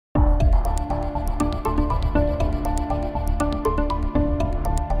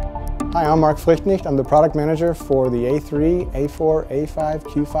Hi, I'm Mark Flichtknecht. I'm the product manager for the A3, A4, A5,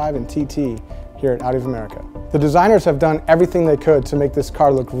 Q5, and TT here at Audi of America. The designers have done everything they could to make this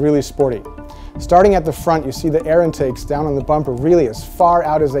car look really sporty. Starting at the front, you see the air intakes down on the bumper really as far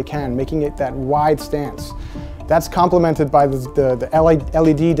out as they can, making it that wide stance. That's complemented by the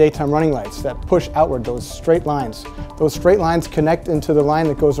LED daytime running lights that push outward, those straight lines. Those straight lines connect into the line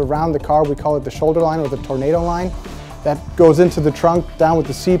that goes around the car. We call it the shoulder line or the tornado line. That goes into the trunk, down with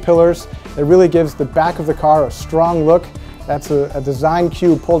the C-pillars. It really gives the back of the car a strong look. That's a design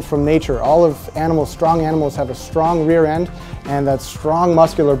cue pulled from nature. All of strong animals have a strong rear end, and that strong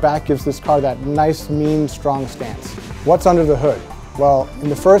muscular back gives this car that nice, mean, strong stance. What's under the hood? Well, in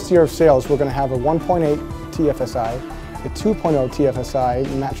the first year of sales, we're going to have a 1.8 TFSI, a 2.0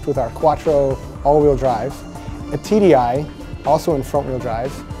 TFSI matched with our Quattro all-wheel drive, a TDI, also in front-wheel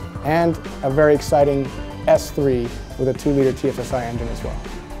drive, and a very exciting S3 with a 2-liter TFSI engine as well.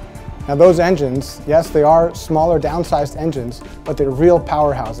 Now those engines, yes, they are smaller downsized engines, but they're real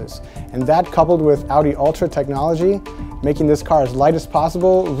powerhouses. And that, coupled with Audi Ultra technology, making this car as light as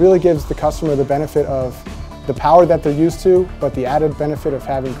possible, really gives the customer the benefit of the power that they're used to, but the added benefit of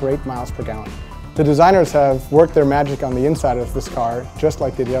having great miles per gallon. The designers have worked their magic on the inside of this car just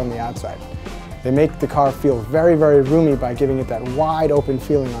like they did on the outside. They make the car feel very, very roomy by giving it that wide open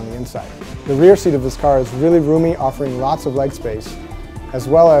feeling on the inside. The rear seat of this car is really roomy, offering lots of leg space, as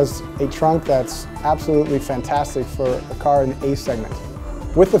well as a trunk that's absolutely fantastic for a car in the A segment.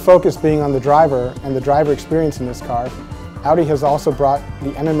 With the focus being on the driver and the driver experience in this car, Audi has also brought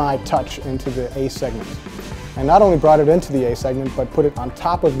the MMI Touch into the A segment. And not only brought it into the A segment, but put it on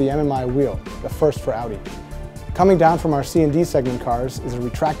top of the MMI wheel, the first for Audi. Coming down from our C and D segment cars is a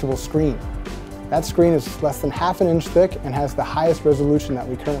retractable screen. That screen is less than ½ inch thick and has the highest resolution that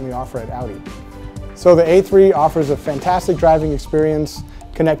we currently offer at Audi. So the A3 offers a fantastic driving experience,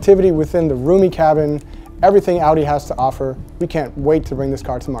 connectivity within the roomy cabin, everything Audi has to offer. We can't wait to bring this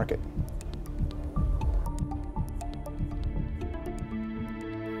car to market.